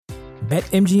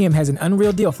BetMGM has an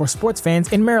unreal deal for sports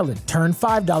fans in Maryland. Turn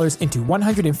 $5 into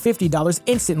 $150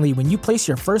 instantly when you place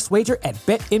your first wager at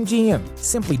BetMGM.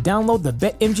 Simply download the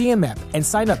BetMGM app and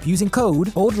sign up using code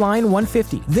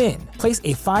OldLine150. Then, place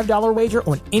a $5 wager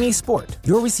on any sport.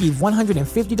 You'll receive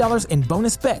 $150 in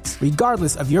bonus bets,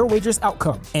 regardless of your wager's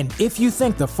outcome. And if you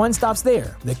think the fun stops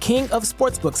there, the King of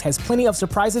Sportsbooks has plenty of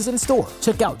surprises in store.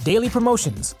 Check out daily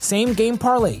promotions, same-game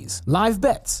parlays, live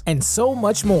bets, and so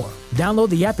much more. Download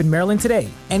the app in Maryland today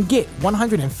and get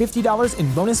 $150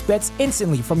 in bonus bets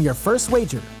instantly from your first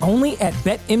wager. Only at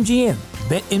BetMGM.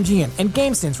 BetMGM and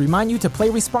GameSense remind you to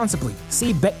play responsibly.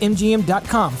 See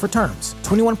BetMGM.com for terms.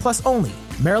 21 plus only.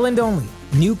 Maryland only.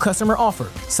 New customer offer.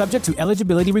 Subject to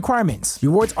eligibility requirements.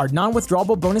 Rewards are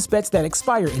non-withdrawable bonus bets that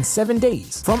expire in 7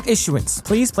 days. From issuance,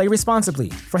 please play responsibly.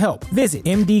 For help, visit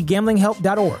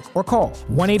mdgamblinghelp.org or call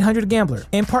 1-800-GAMBLER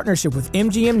in partnership with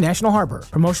MGM National Harbor.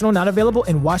 Promotional not available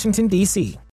in Washington,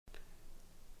 D.C.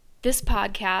 This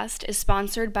podcast is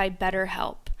sponsored by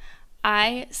BetterHelp.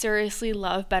 I seriously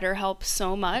love BetterHelp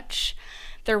so much.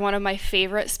 They're one of my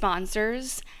favorite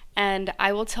sponsors, and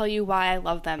I will tell you why I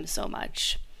love them so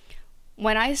much.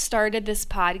 When I started this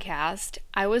podcast,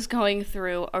 I was going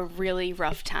through a really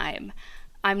rough time.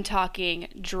 I'm talking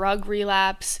drug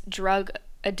relapse, drug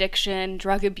addiction,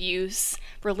 drug abuse,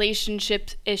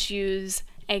 relationship issues,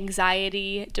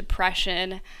 anxiety,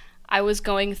 depression. I was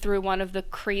going through one of the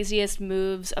craziest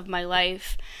moves of my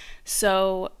life.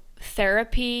 So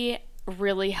therapy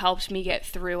really helped me get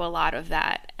through a lot of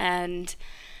that. And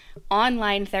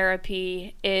online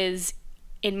therapy is,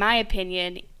 in my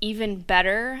opinion, even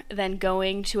better than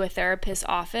going to a therapist's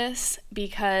office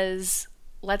because,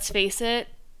 let's face it,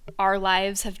 our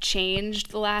lives have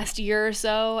changed the last year or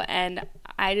so, and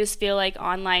I just feel like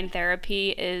online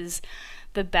therapy is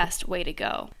the best way to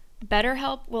go.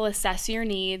 BetterHelp will assess your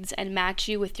needs and match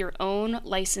you with your own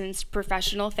licensed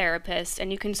professional therapist,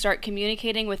 and you can start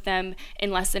communicating with them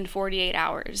in less than 48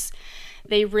 hours.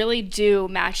 They really do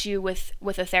match you with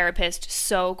a therapist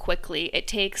so quickly. It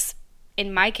takes,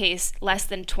 in my case, less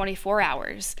than 24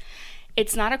 hours.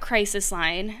 It's not a crisis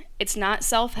line. It's not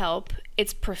self-help.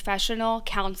 It's professional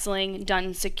counseling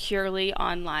done securely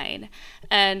online.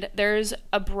 And there's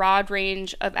a broad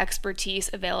range of expertise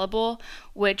available,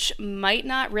 which might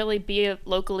not really be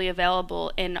locally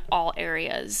available in all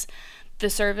areas. The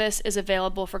service is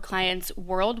available for clients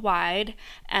worldwide,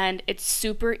 and it's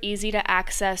super easy to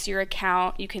access your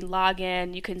account. You can log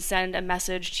in, you can send a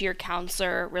message to your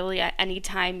counselor really at any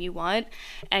time you want,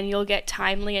 and you'll get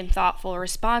timely and thoughtful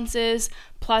responses.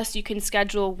 Plus, you can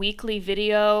schedule weekly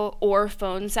video or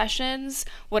phone sessions,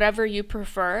 whatever you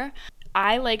prefer.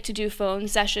 I like to do phone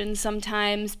sessions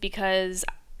sometimes because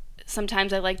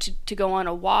sometimes I like to go on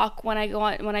a walk when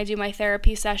I do my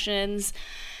therapy sessions.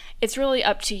 It's really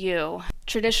up to you.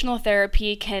 Traditional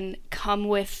therapy can come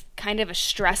with kind of a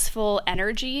stressful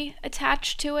energy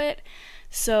attached to it.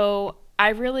 So I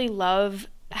really love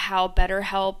how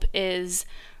BetterHelp is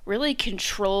really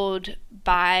controlled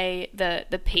by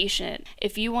the patient.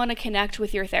 If you want to connect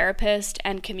with your therapist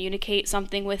and communicate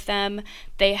something with them,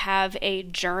 they have a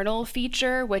journal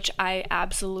feature, which I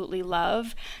absolutely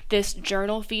love. This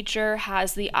journal feature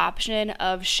has the option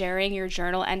of sharing your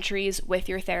journal entries with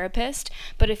your therapist,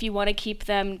 but if you want to keep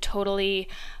them totally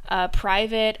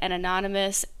private and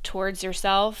anonymous towards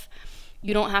yourself,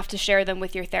 you don't have to share them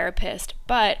with your therapist.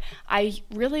 But I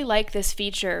really like this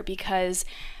feature because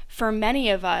for many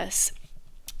of us,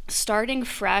 starting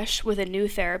fresh with a new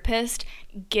therapist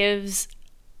gives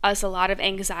us a lot of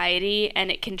anxiety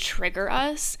and it can trigger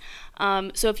us.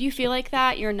 So if you feel like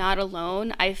that, you're not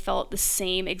alone. I felt the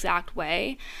same exact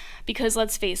way. Because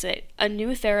let's face it, a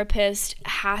new therapist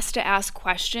has to ask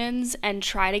questions and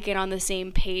try to get on the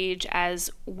same page as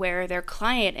where their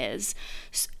client is.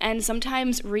 And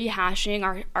sometimes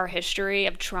rehashing our history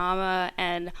of trauma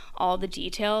and all the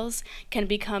details can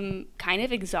become kind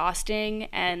of exhausting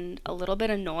and a little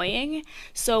bit annoying.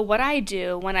 So what I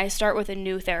do when I start with a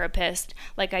new therapist,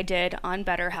 like I did on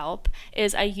BetterHelp,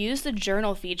 is I use the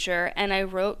journal feature and I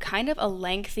wrote kind of a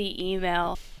lengthy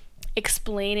email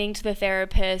explaining to the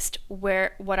therapist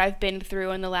what I've been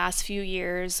through in the last few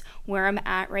years, where I'm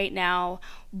at right now,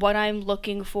 what I'm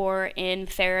looking for in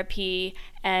therapy,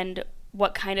 and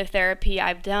what kind of therapy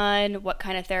I've done, what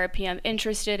kind of therapy I'm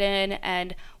interested in,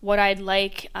 and what I'd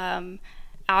like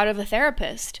out of a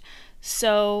therapist.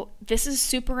 So this is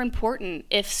super important.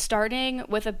 If starting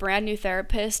with a brand new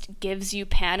therapist gives you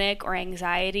panic or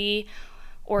anxiety,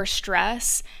 or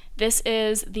stress, this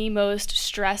is the most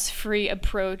stress-free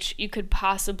approach you could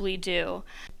possibly do.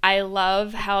 I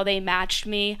love how they matched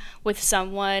me with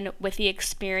someone with the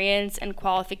experience and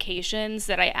qualifications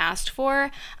that I asked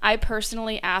for. I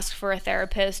personally asked for a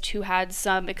therapist who had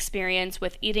some experience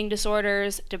with eating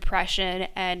disorders, depression,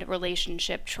 and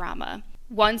relationship trauma.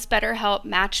 Once BetterHelp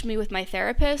matched me with my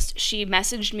therapist, she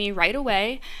messaged me right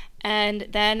away, and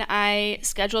then I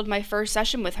scheduled my first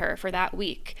session with her for that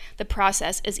week. The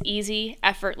process is easy,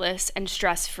 effortless, and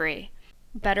stress-free.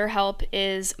 BetterHelp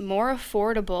is more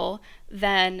affordable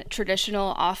than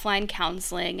traditional offline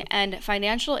counseling, and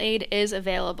financial aid is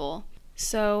available.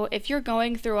 So if you're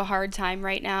going through a hard time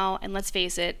right now, and let's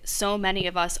face it, so many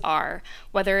of us are,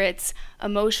 whether it's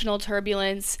emotional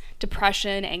turbulence,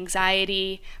 depression,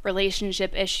 anxiety,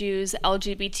 relationship issues,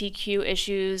 LGBTQ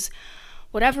issues,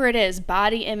 whatever it is,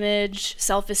 body image,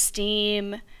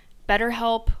 self-esteem,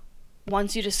 BetterHelp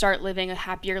wants you to start living a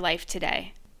happier life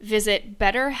today. Visit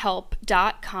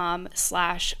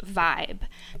betterhelp.com/vibe.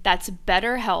 That's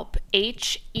BetterHelp,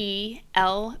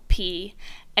 HELP,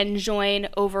 and join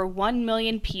over 1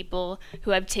 million people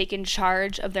who have taken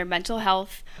charge of their mental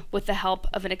health with the help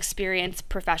of an experienced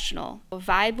professional.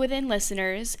 Vibe Within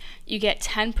listeners, you get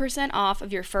 10% off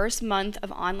of your first month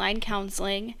of online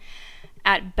counseling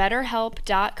at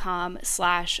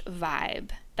betterhelp.com/vibe.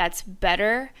 That's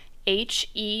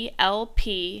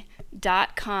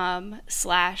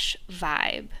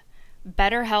betterhelp.com/vibe.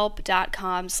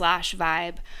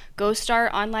 betterhelp.com/vibe. Go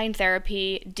start online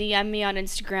therapy, DM me on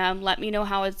Instagram, let me know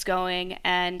how it's going,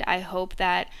 and I hope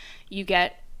that you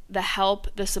get the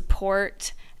help, the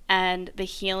support, and the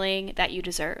healing that you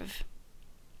deserve.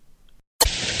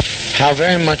 How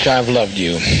very much I've loved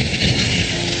you.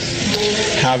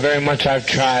 How very much I've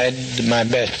tried my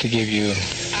best to give you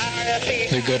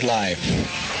the good life.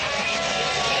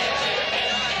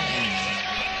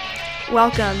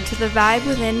 Welcome to the Vibe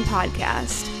Within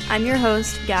podcast. I'm your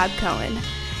host, Gab Cohen.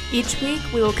 Each week,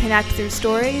 we will connect through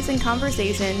stories and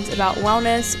conversations about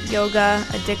wellness, yoga,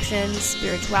 addictions,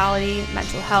 spirituality,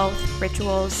 mental health,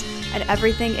 rituals, and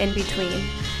everything in between.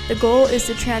 The goal is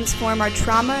to transform our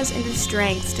traumas into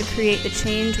strengths to create the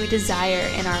change we desire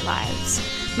in our lives.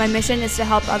 My mission is to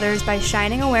help others by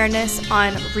shining awareness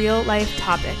on real-life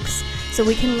topics so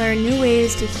we can learn new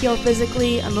ways to heal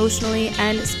physically, emotionally,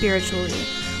 and spiritually.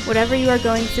 Whatever you are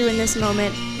going through in this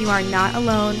moment, you are not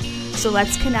alone, so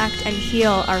let's connect and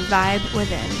heal our vibe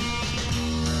within.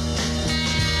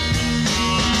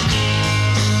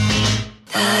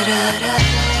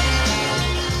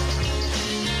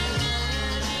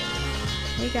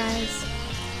 Hey guys,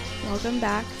 welcome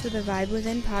back to the Vibe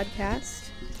Within podcast.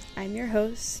 I'm your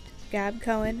host, Gab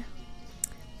Cohen.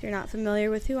 If you're not familiar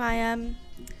with who I am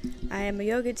a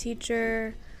yoga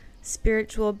teacher,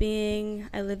 spiritual being.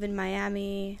 I live in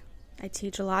Miami. I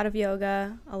teach a lot of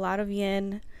yoga, a lot of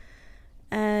yin,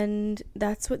 and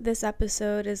that's what this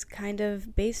episode is kind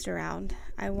of based around.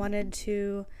 I wanted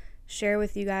to share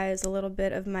with you guys a little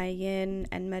bit of my yin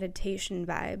and meditation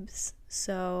vibes.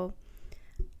 So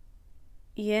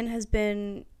yin has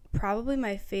been probably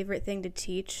my favorite thing to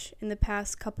teach in the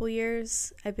past couple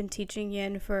years. I've been teaching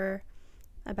yin for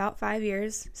about 5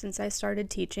 years since I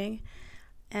started teaching.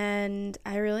 And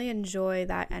I really enjoy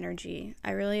that energy.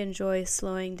 I really enjoy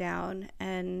slowing down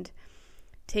and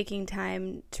taking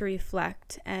time to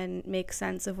reflect and make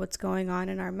sense of what's going on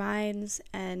in our minds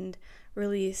and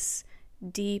release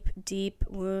deep, deep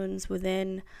wounds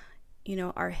within,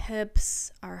 our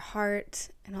hips, our heart,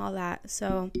 and all that.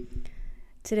 So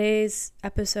today's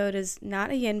episode is not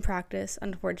a yin practice,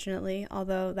 unfortunately,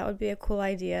 although that would be a cool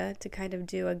idea to kind of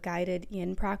do a guided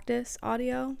yin practice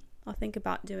audio. I'll think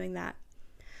about doing that.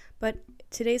 But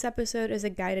today's episode is a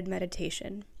guided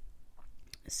meditation.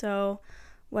 So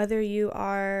whether you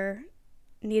are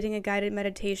needing a guided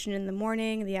meditation in the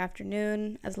morning, the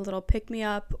afternoon, as a little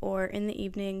pick-me-up, or in the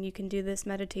evening, you can do this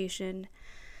meditation.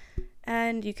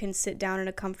 And you can sit down in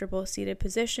a comfortable seated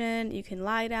position. You can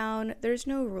lie down. There's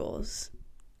no rules.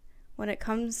 When it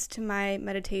comes to my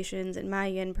meditations and my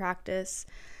yin practice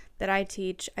that I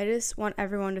teach, I just want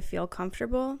everyone to feel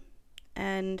comfortable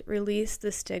and release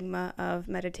the stigma of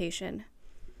meditation.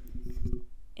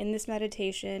 In this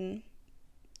meditation,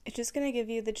 it's just going to give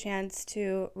you the chance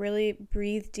to really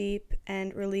breathe deep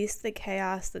and release the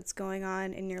chaos that's going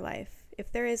on in your life,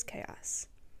 if there is chaos.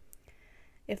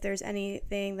 If there's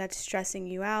anything that's stressing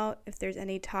you out, if there's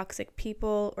any toxic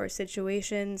people or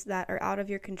situations that are out of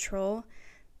your control,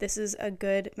 this is a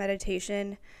good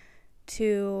meditation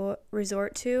to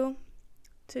resort to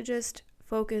just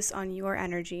focus on your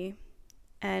energy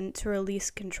and to release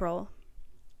control.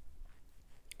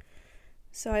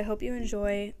 So I hope you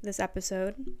enjoy this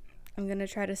episode. I'm going to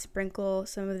try to sprinkle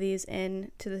some of these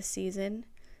in to the season.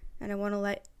 And I want to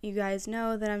let you guys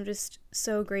know that I'm just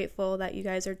so grateful that you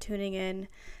guys are tuning in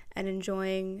and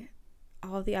enjoying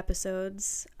all of the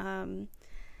episodes.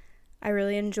 I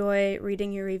really enjoy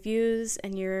reading your reviews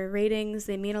and your ratings.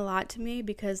 They mean a lot to me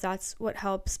because that's what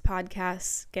helps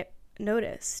podcasts get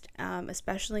noticed,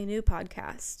 especially new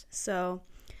podcasts. So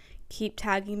keep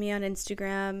tagging me on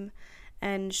Instagram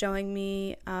and showing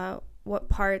me what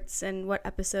parts and what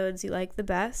episodes you like the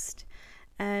best.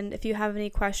 And if you have any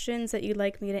questions that you'd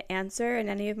like me to answer in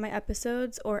any of my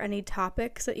episodes, or any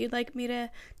topics that you'd like me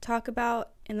to talk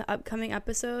about in the upcoming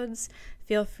episodes,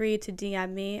 feel free to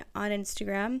DM me on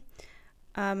Instagram.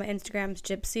 My Instagram's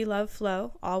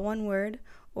GypsyLoveFlow, all one word,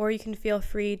 or you can feel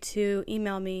free to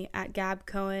email me at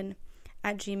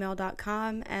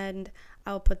gabcohen@gmail.com, and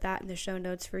I'll put that in the show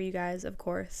notes for you guys, of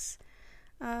course.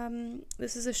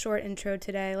 This is a short intro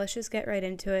today. Let's just get right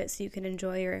into it so you can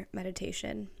enjoy your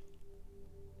meditation.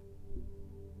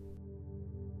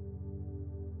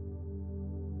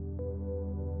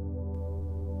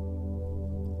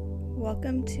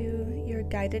 Welcome to your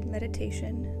guided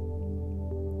meditation.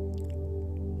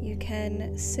 You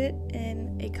can sit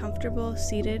in a comfortable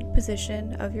seated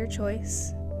position of your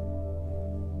choice,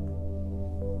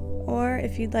 or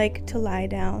if you'd like to lie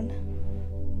down,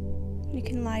 you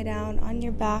can lie down on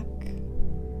your back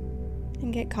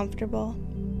and get comfortable.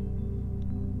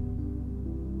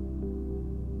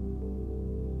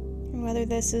 And whether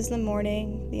this is the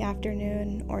morning, the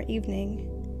afternoon, or evening,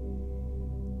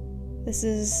 this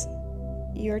is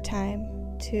your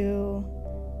time to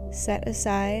set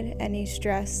aside any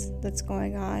stress that's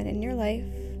going on in your life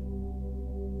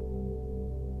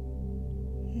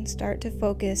and start to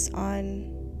focus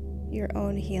on your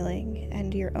own healing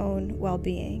and your own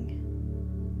well-being.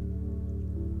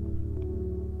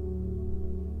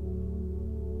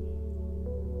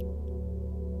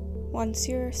 Once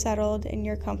you're settled in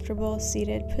your comfortable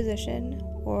seated position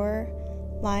or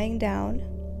lying down,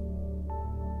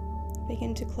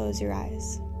 begin to close your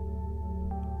eyes.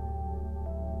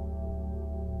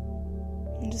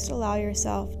 And just allow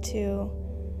yourself to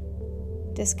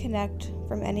disconnect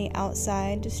from any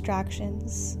outside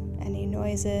distractions, any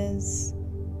noises,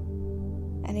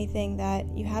 anything that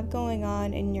you have going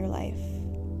on in your life.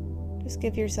 Just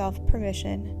give yourself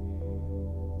permission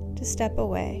to step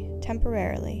away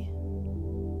temporarily.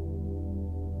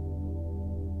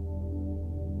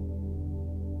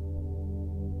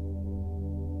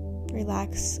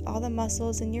 Relax all the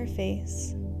muscles in your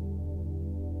face.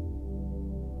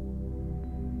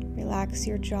 Relax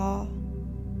your jaw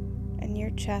and your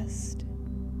chest.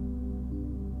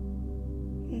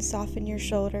 And soften your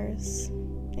shoulders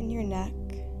and your neck.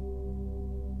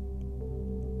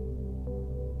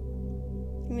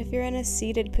 And if you're in a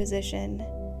seated position,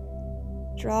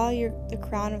 draw the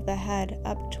crown of the head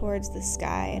up towards the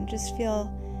sky and just feel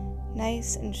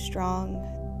nice and strong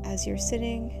as you're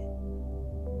sitting.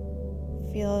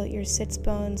 Feel your sits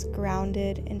bones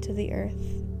grounded into the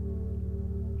earth.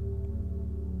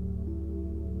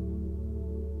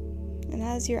 And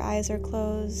as your eyes are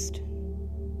closed,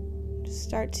 just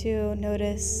start to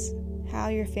notice how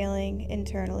you're feeling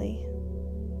internally.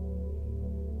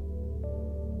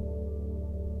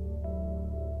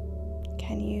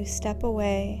 Can you step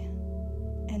away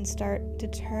and start to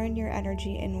turn your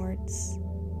energy inwards,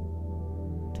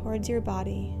 towards your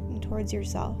body and towards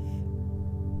yourself?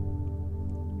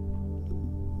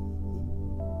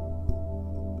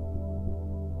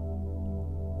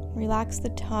 Relax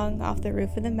the tongue off the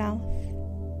roof of the mouth.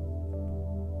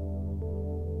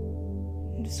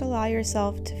 And just allow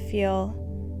yourself to feel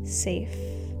safe,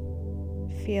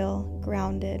 feel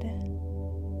grounded.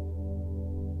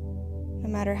 No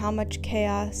matter how much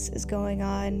chaos is going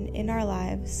on in our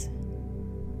lives,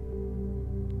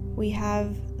 we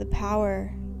have the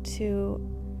power to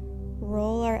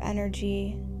roll our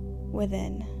energy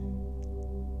within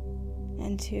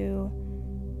and to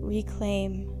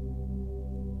reclaim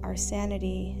our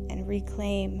sanity and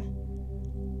reclaim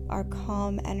our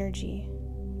calm energy.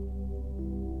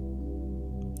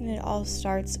 And it all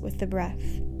starts with the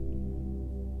breath.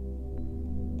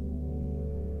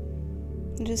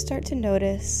 And just start to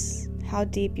notice how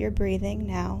deep you're breathing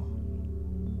now.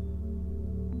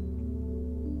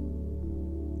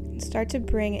 And start to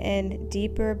bring in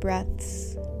deeper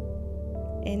breaths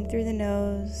in through the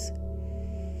nose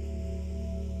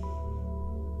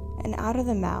and out of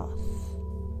the mouth.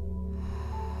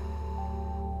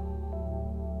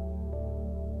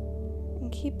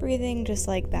 And keep breathing just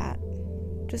like that.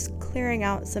 Just clearing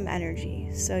out some energy.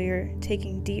 So you're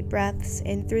taking deep breaths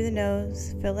in through the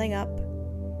nose, filling up,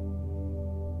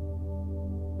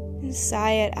 And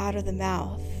sigh it out of the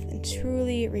mouth and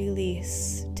truly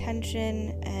release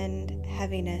tension and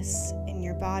heaviness in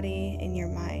your body, in your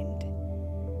mind.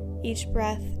 Each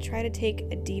breath, try to take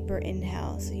a deeper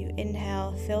inhale. So you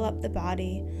inhale, fill up the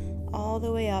body all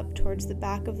the way up towards the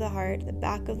back of the heart, the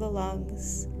back of the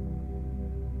lungs.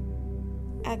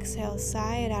 Exhale,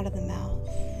 sigh it out of the mouth.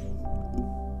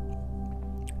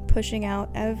 Pushing out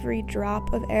every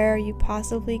drop of air you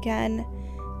possibly can,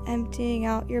 emptying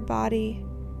out your body.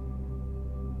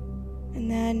 And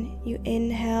then you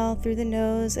inhale through the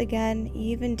nose again,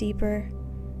 even deeper,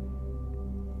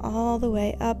 all the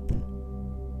way up,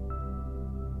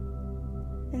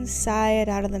 and sigh it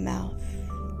out of the mouth.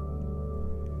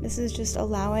 This is just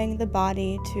allowing the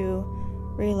body to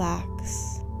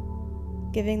relax,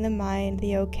 giving the mind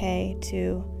the okay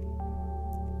to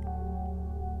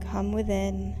come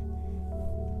within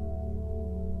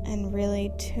and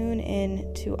really tune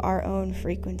in to our own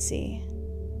frequency.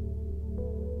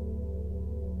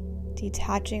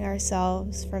 Detaching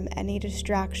ourselves from any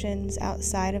distractions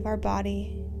outside of our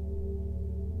body.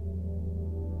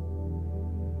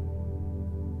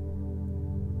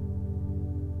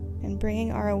 And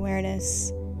bringing our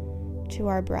awareness to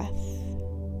our breath.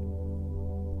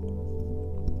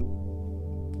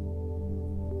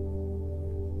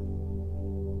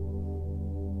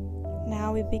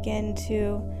 Now we begin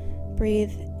to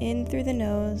breathe in through the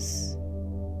nose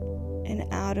and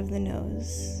out of the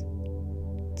nose.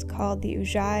 It's called the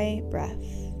Ujjayi breath.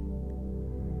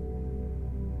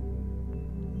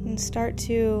 And start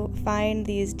to find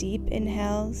these deep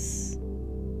inhales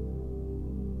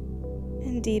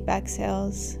and deep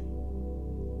exhales.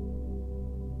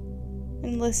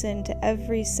 And listen to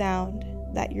every sound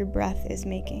that your breath is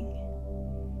making.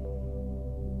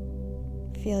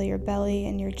 Feel your belly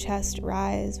and your chest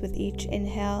rise with each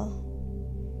inhale.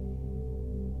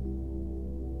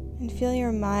 And feel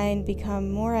your mind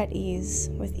become more at ease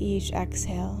with each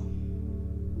exhale.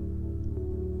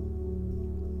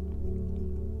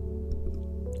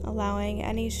 Allowing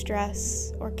any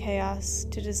stress or chaos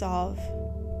to dissolve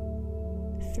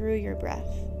through your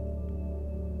breath.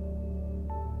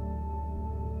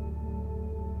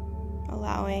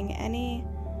 Allowing any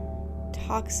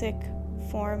toxic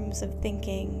forms of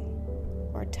thinking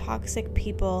or toxic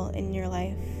people in your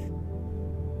life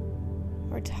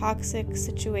or toxic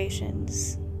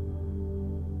situations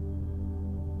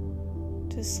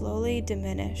to slowly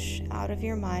diminish out of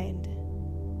your mind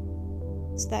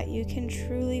so that you can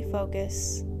truly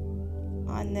focus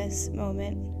on this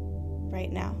moment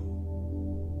right now.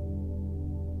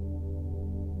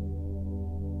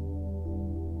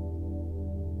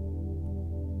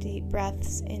 Deep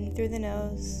breaths in through the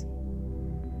nose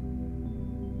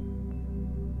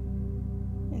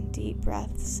and deep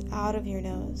breaths out of your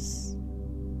nose.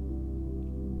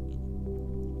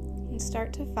 And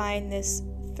start to find this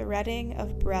threading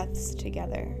of breaths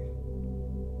together.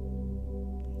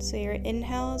 So your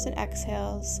inhales and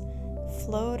exhales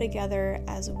flow together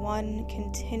as one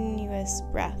continuous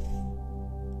breath.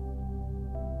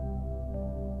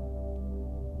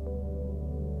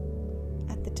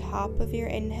 At the top of your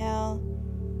inhale,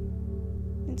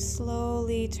 it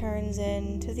slowly turns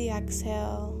into the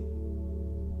exhale.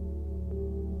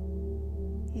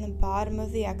 And the bottom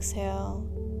of the exhale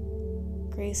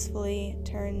gracefully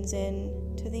turns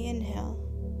into the inhale.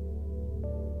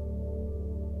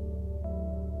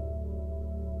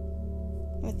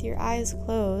 With your eyes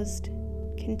closed,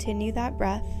 continue that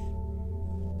breath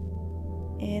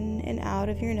in and out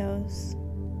of your nose,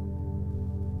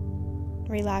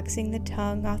 relaxing the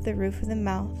tongue off the roof of the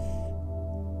mouth,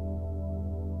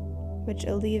 which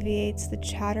alleviates the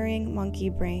chattering monkey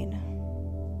brain.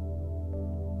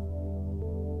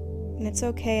 And it's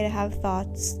okay to have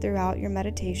thoughts throughout your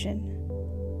meditation,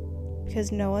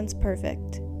 because no one's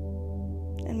perfect,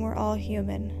 and we're all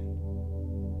human.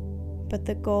 But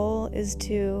the goal is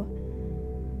to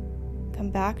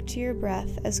come back to your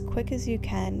breath as quick as you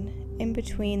can in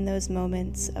between those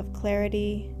moments of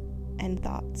clarity and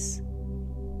thoughts.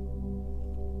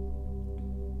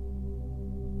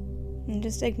 And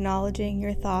just acknowledging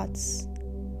your thoughts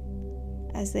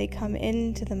as they come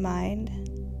into the mind,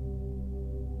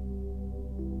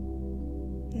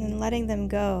 and then letting them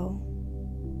go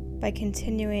by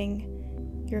continuing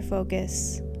your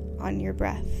focus on your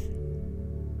breath.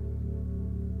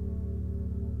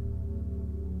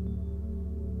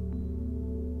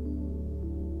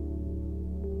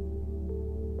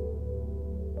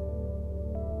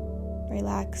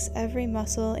 Relax every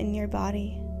muscle in your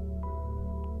body.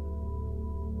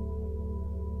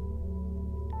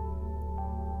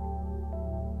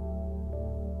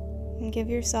 And give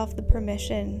yourself the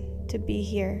permission to be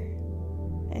here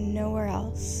and nowhere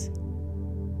else.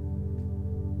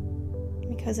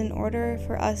 Because in order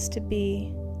for us to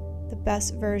be the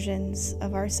best versions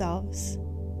of ourselves,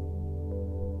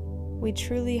 we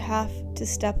truly have to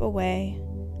step away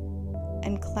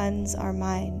and cleanse our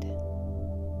mind.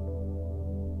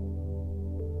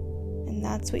 And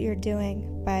that's what you're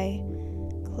doing by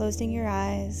closing your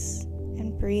eyes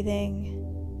and breathing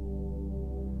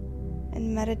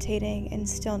and meditating in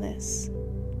stillness.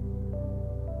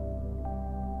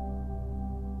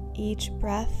 Each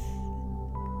breath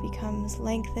becomes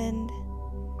lengthened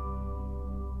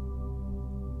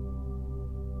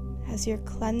as you're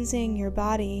cleansing your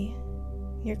body,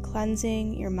 you're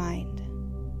cleansing your mind.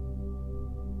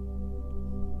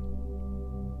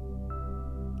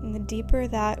 And the deeper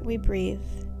that we breathe,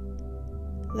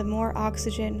 the more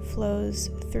oxygen flows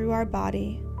through our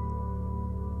body,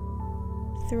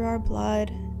 through our blood,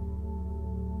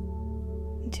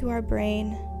 into our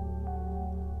brain,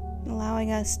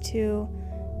 allowing us to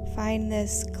find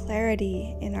this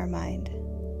clarity in our mind.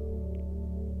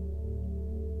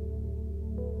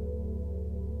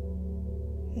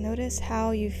 Notice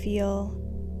how you feel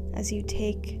as you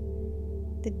take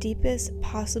the deepest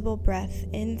possible breath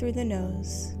in through the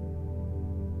nose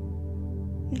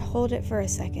and hold it for a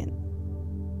second.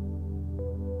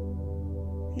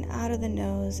 And out of the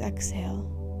nose, exhale.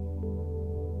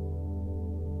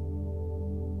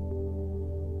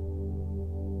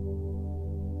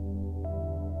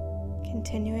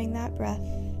 Continuing that breath,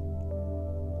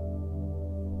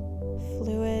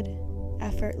 fluid,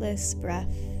 effortless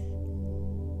breath.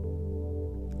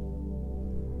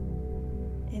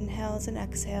 Inhales and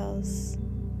exhales,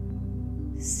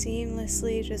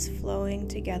 seamlessly just flowing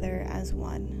together as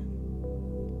one.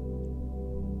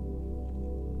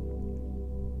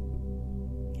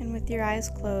 And with your eyes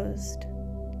closed,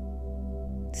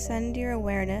 send your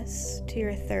awareness to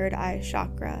your third eye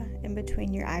chakra in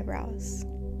between your eyebrows.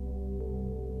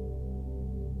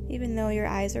 Even though your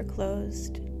eyes are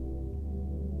closed,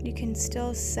 you can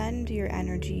still send your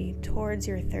energy towards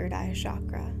your third eye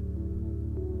chakra.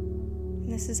 And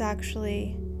this is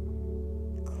actually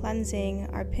cleansing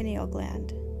our pineal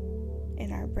gland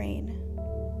in our brain,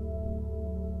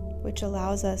 which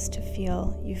allows us to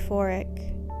feel euphoric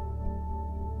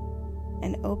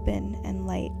and open and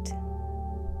light.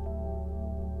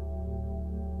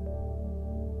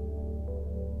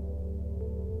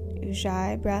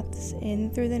 Ujjayi breaths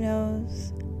in through the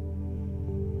nose.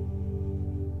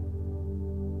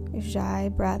 Ujjayi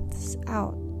breaths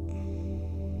out.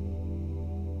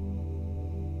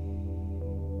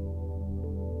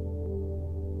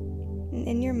 And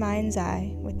in your mind's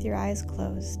eye, with your eyes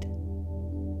closed,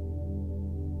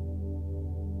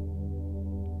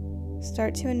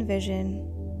 start to envision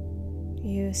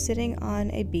you sitting on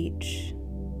a beach,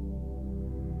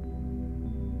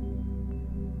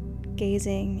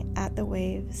 gazing at the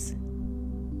waves,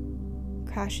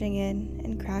 crashing in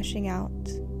and crashing out.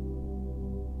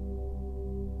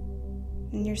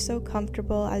 And you're so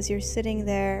comfortable as you're sitting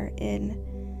there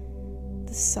in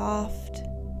the soft,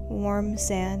 warm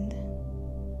sand.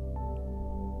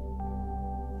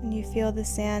 And you feel the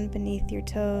sand beneath your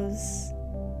toes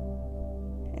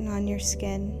and on your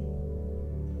skin.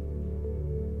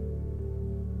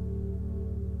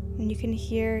 And you can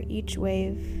hear each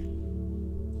wave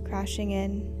crashing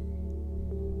in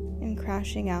and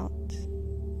crashing out.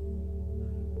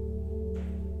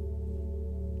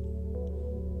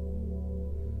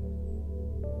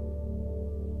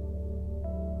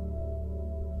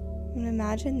 And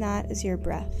imagine that as your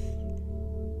breath.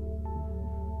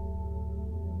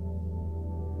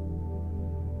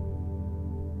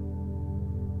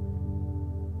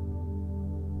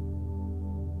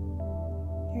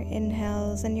 Your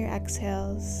inhales and your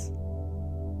exhales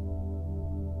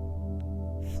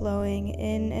flowing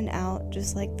in and out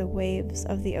just like the waves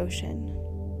of the ocean.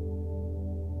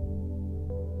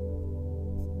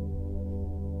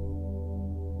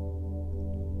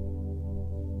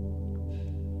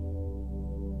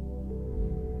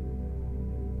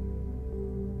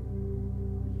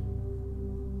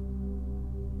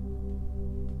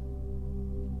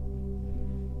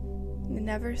 It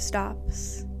never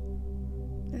stops,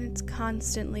 and it's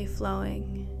constantly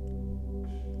flowing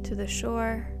to the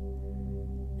shore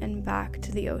and back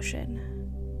to the ocean.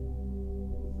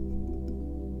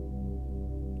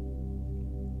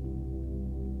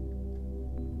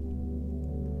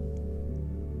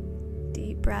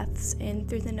 Deep breaths in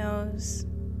through the nose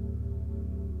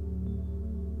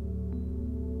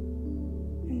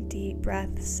and deep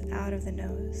breaths out of the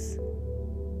nose.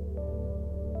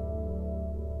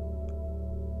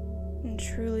 And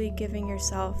truly giving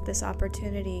yourself this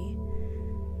opportunity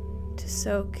to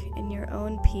soak in your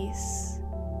own peace,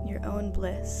 your own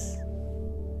bliss.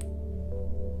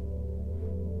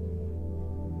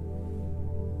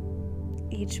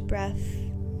 Each breath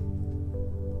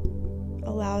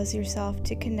allows yourself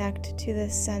to connect to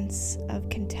this sense of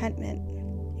contentment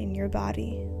in your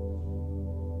body.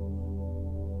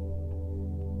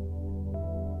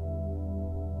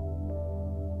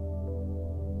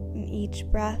 And each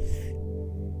breath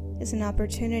is an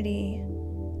opportunity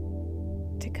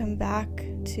to come back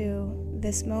to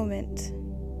this moment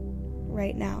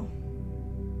right now.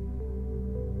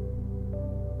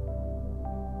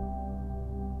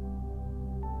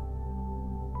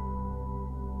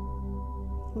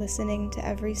 Listening to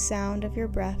every sound of your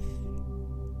breath.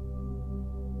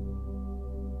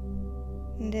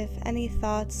 And if any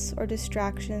thoughts or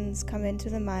distractions come into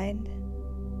the mind,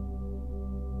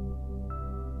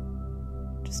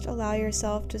 just allow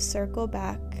yourself to circle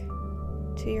back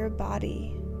to your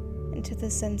body and to the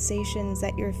sensations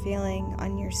that you're feeling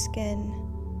on your skin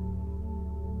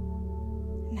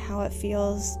and how it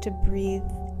feels to breathe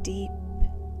deep.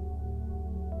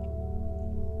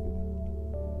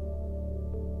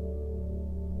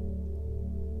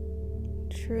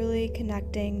 Truly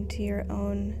connecting to your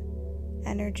own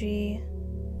energy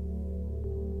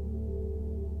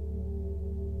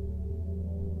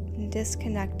and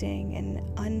disconnecting and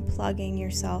unplugging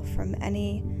yourself from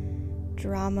any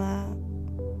drama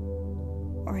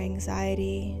or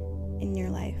anxiety in your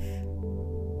life.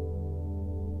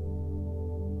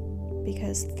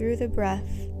 Because through the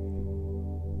breath,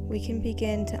 we can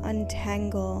begin to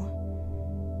untangle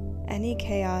any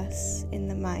chaos in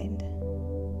the mind.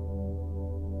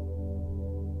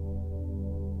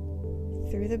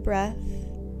 Through the breath,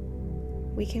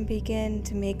 we can begin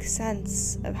to make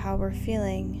sense of how we're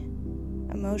feeling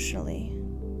emotionally.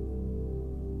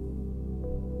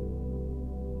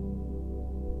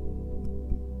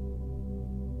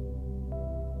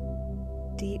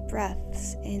 Deep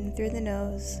breaths in through the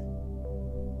nose.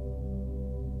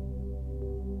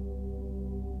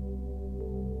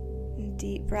 And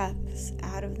deep breaths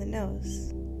out of the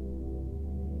nose.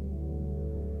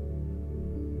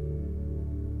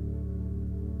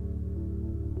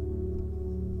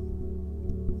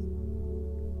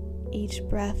 Each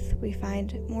breath, we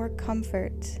find more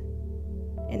comfort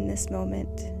in this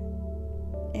moment,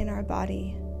 in our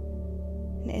body,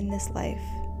 and in this life.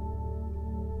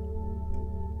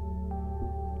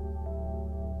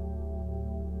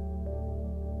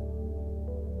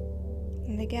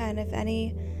 And again, if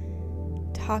any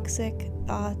toxic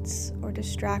thoughts or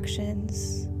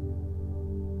distractions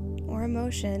or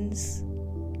emotions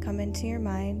come into your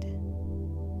mind,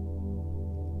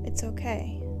 it's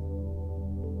okay.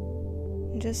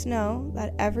 Just know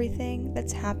that everything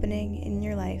that's happening in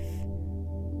your life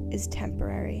is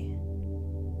temporary.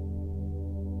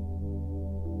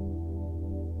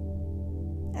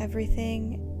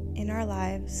 Everything in our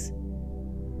lives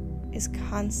is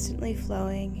constantly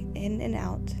flowing in and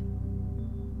out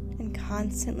and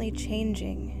constantly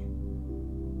changing.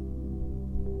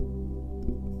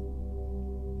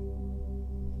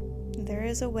 There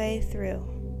is a way through.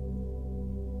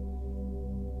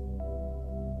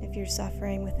 If you're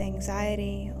suffering with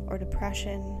anxiety or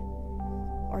depression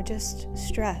or just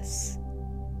stress,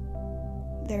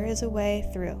 there is a way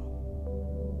through.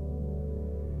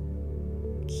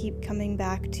 Keep coming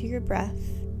back to your breath.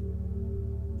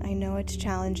 I know it's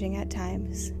challenging at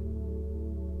times,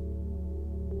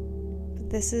 but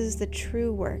this is the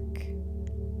true work.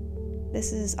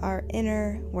 This is our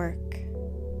inner work.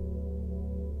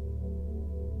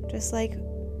 Just like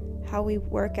how we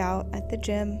work out at the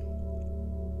gym,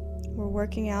 we're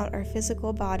working out our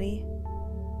physical body.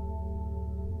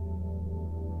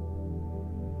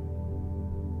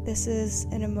 This is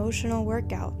an emotional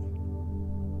workout.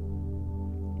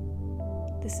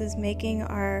 This is making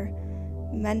our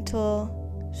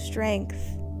mental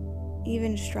strength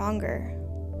even stronger.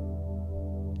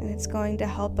 And it's going to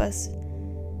help us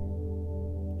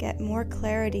get more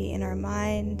clarity in our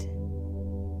mind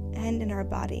and in our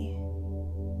body.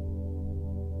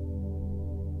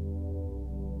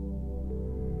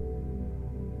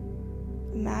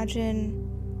 Imagine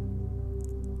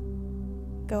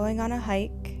going on a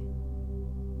hike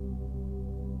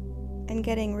and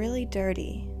getting really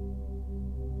dirty.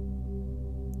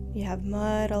 You have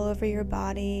mud all over your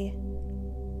body,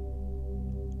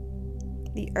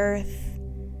 the earth,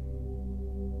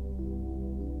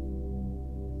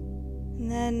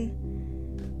 and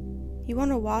then you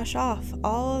want to wash off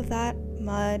all of that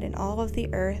mud and all of the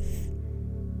earth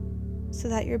so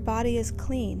that your body is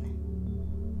clean,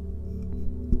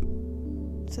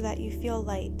 so that you feel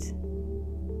light.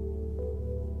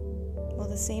 Well,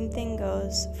 the same thing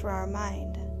goes for our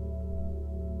mind.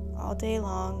 All day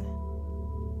long,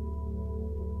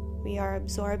 we are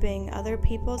absorbing other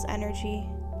people's energy.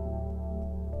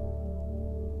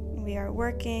 We are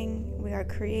working, we are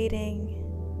creating,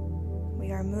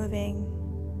 we are moving.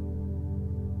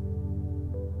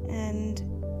 And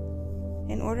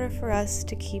in order for us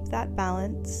to keep that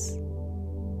balance,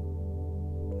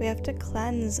 we have to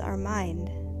cleanse our mind.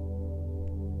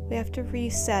 We have to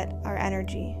reset our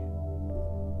energy.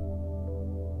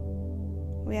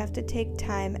 We have to take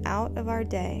time out of our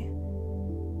day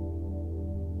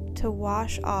to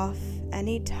wash off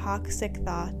any toxic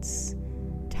thoughts,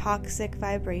 toxic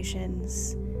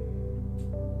vibrations,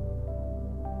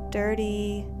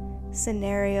 dirty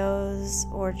scenarios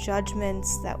or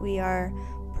judgments that we are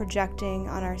projecting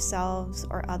on ourselves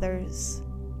or others.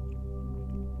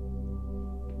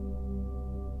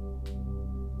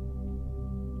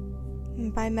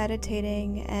 By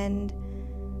meditating and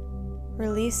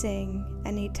releasing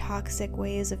any toxic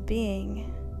ways of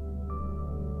being,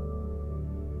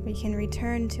 we can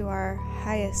return to our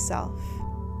highest self,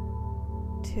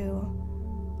 to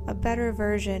a better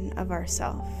version of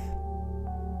ourself,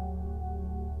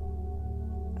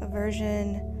 a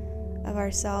version of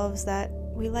ourselves that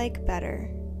we like better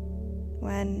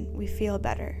when we feel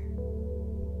better.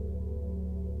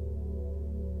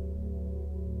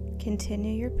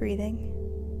 Continue your breathing.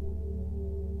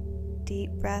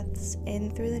 Deep breaths in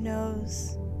through the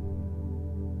nose.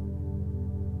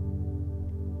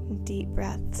 Deep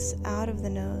breaths out of the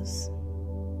nose.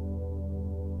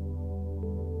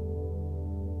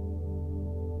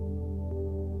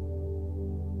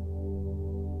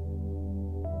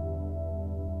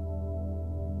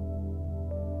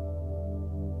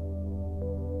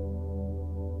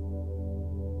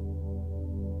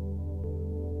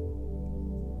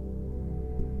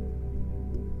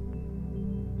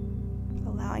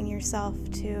 Allowing yourself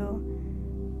to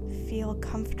feel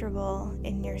comfortable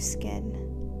in your skin,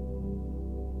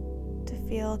 to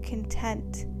feel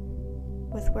content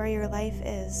with where your life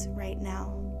is right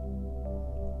now,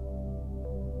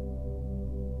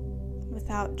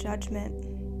 without judgment,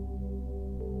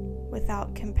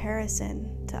 without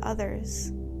comparison to others,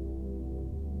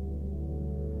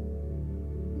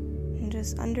 and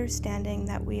just understanding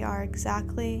that we are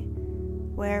exactly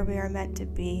where we are meant to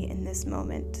be in this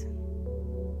moment.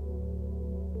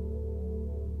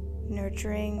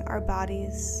 Nurturing our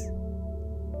bodies,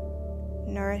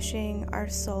 nourishing our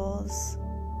souls,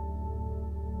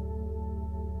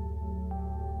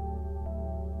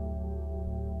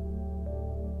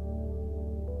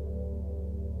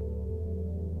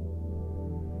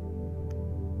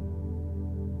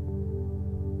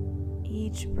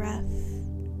 each breath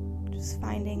just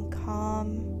finding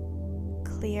calm,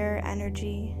 clear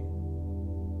energy.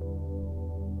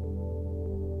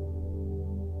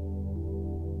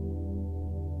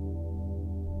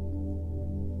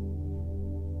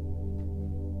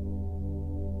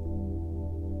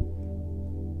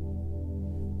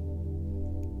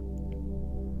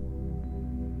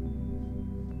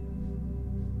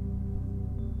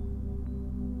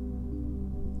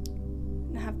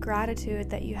 Have gratitude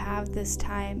that you have this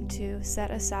time to set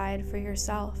aside for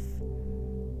yourself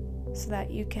so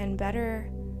that you can better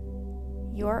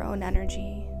your own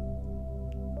energy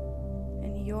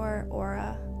and your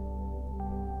aura,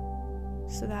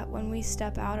 so that when we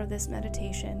step out of this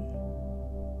meditation,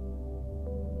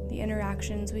 the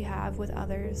interactions we have with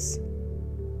others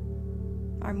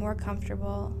are more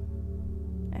comfortable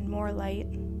and more light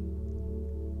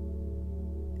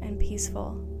and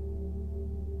peaceful.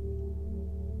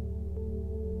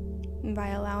 And by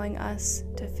allowing us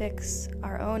to fix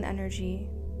our own energy,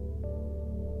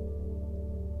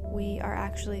 we are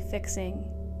actually fixing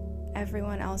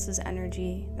everyone else's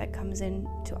energy that comes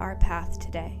into our path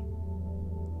today.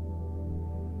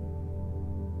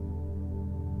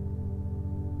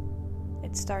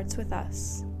 It starts with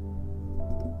us.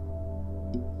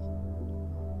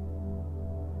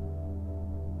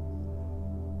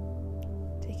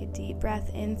 Take a deep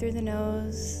breath in through the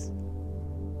nose.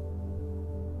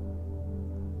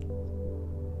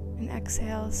 And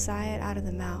exhale, sigh it out of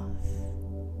the mouth.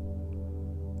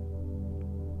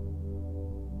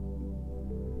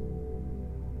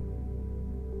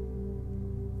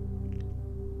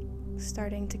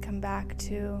 Starting to come back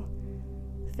to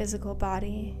the physical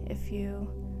body if you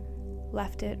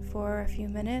left it for a few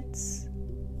minutes.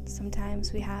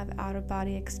 Sometimes we have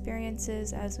out-of-body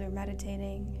experiences as we're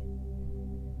meditating.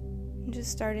 And just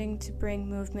starting to bring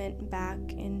movement back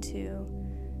into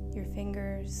your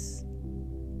fingers,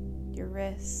 your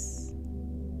wrists,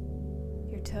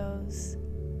 your toes.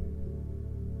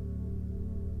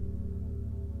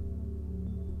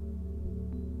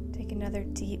 another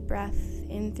deep breath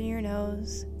in through your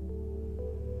nose.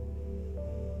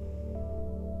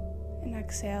 And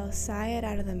exhale, sigh it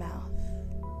out of the mouth.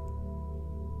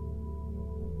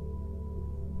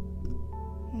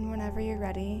 And whenever you're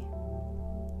ready,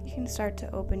 you can start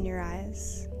to open your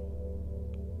eyes.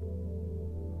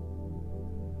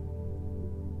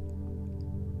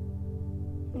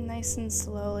 Nice and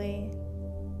slowly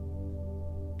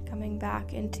coming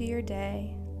back into your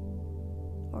day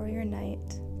or your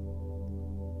night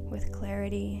with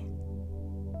clarity,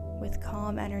 with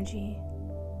calm energy.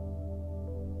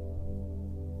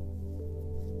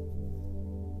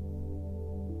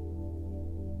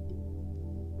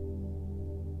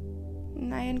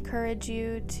 And I encourage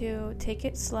you to take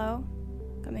it slow,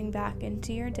 coming back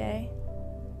into your day.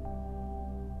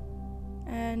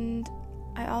 And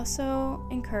I also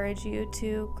encourage you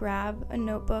to grab a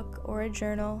notebook or a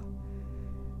journal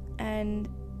and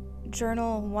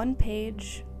journal one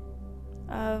page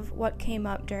of what came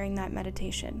up during that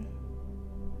meditation.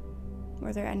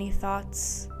 Were there any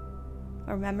thoughts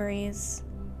or memories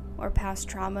or past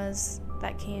traumas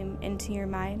that came into your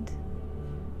mind?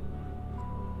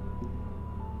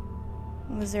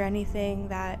 Was there anything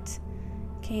that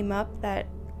came up that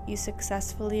you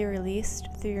successfully released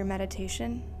through your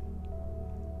meditation?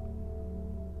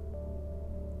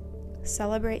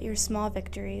 Celebrate your small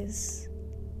victories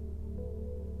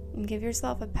and give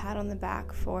yourself a pat on the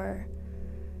back for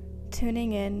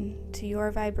tuning in to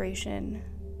your vibration,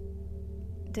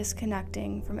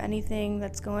 disconnecting from anything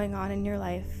that's going on in your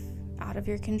life out of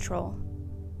your control,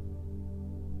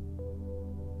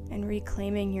 and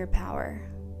reclaiming your power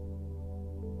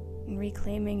and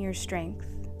reclaiming your strength.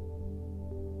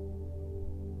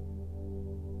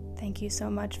 Thank you so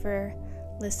much for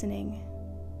listening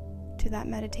to that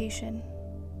meditation.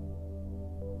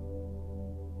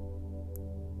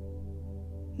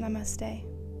 Namaste.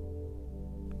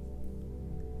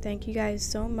 Thank you guys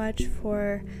so much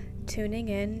for tuning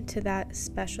in to that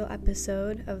special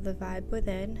episode of The Vibe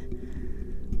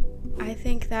Within. I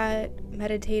think that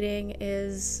meditating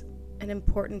is an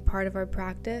important part of our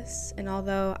practice, and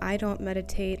although I don't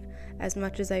meditate as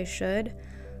much as I should,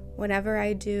 whenever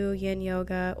I do yin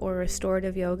yoga or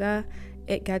restorative yoga,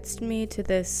 it gets me to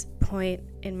this point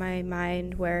in my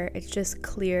mind where it's just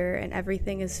clear and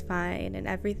everything is fine and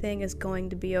everything is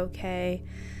going to be okay,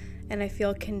 and I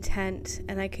feel content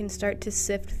and I can start to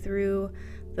sift through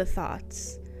the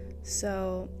thoughts.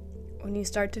 So when you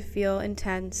start to feel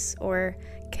intense or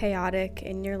chaotic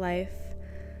in your life,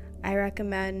 I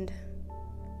recommend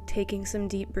taking some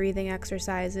deep breathing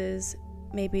exercises,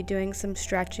 maybe doing some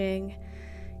stretching.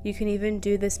 You can even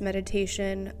do this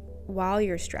meditation while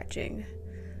you're stretching.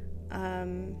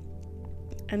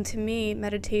 And to me,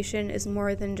 meditation is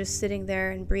more than just sitting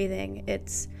there and breathing.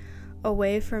 It's a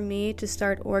way for me to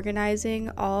start organizing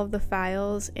all of the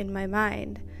files in my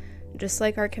mind, just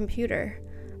like our computer.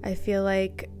 I feel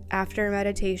like after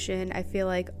meditation, I feel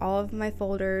like all of my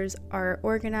folders are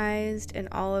organized and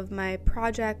all of my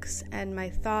projects and my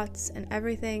thoughts and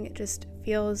everything just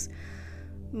feels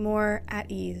more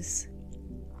at ease.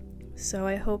 So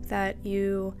I hope that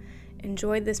you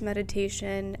enjoyed this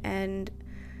meditation, and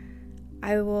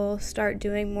I will start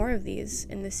doing more of these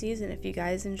in the season if you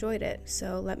guys enjoyed it.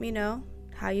 So let me know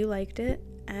how you liked it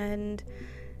and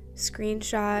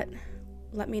screenshot.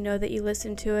 Let me know that you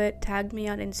listened to it. Tag me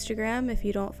on Instagram if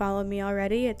you don't follow me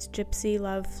already. It's Gypsy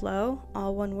Love Flow,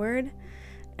 all one word.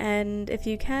 And if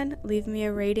you can, leave me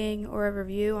a rating or a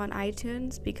review on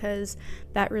iTunes, because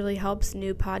that really helps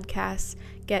new podcasts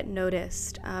get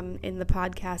noticed in the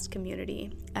podcast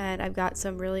community. And I've got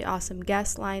some really awesome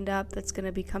guests lined up that's going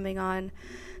to be coming on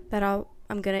that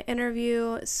I'm going to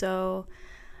interview. So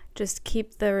just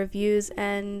keep the reviews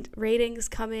and ratings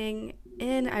coming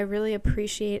in. I really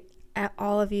appreciate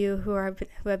all of you who have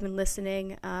been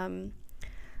listening. I'm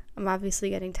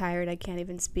obviously getting tired. I can't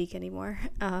even speak anymore.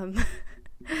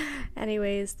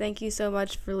 Anyways, thank you so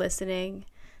much for listening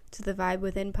to the Vibe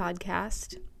Within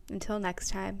podcast. Until next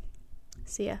time,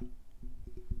 see ya.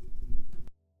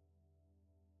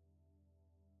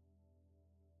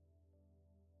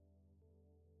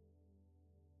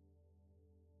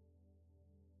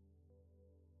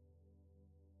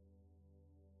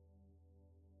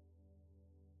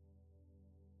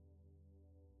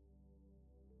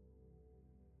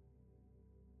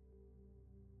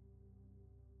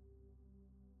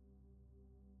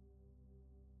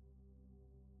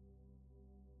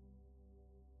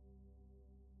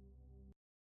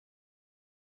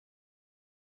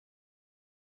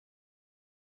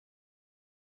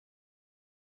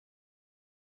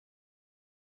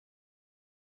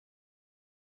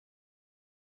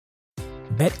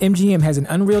 BetMGM has an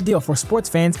unreal deal for sports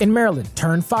fans in Maryland.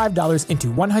 Turn $5 into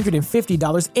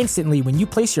 $150 instantly when you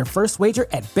place your first wager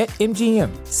at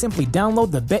BetMGM. Simply download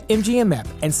the BetMGM app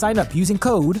and sign up using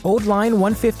code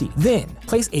OldLine150. Then,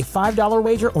 place a $5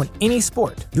 wager on any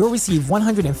sport. You'll receive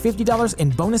 $150 in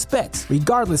bonus bets,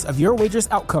 regardless of your wager's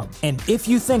outcome. And if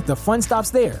you think the fun stops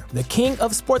there, the king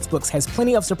of sportsbooks has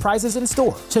plenty of surprises in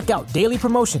store. Check out daily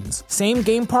promotions,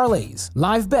 same-game parlays,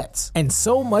 live bets, and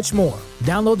so much more.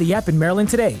 Download the app in Maryland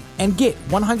today and get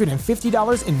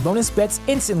 $150 in bonus bets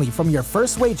instantly from your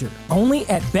first wager. Only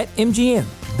at BetMGM.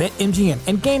 BetMGM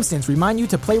and GameSense remind you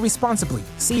to play responsibly.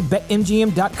 See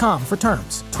BetMGM.com for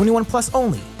terms. 21 plus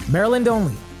only. Maryland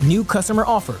only. New customer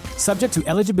offer. Subject to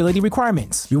eligibility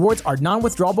requirements. Rewards are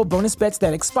non-withdrawable bonus bets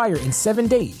that expire in 7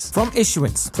 days. From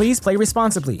issuance, please play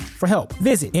responsibly. For help,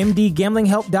 visit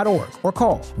mdgamblinghelp.org or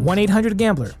call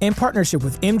 1-800-GAMBLER in partnership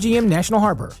with MGM National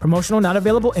Harbor. Promotional not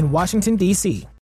available in Washington, D.C.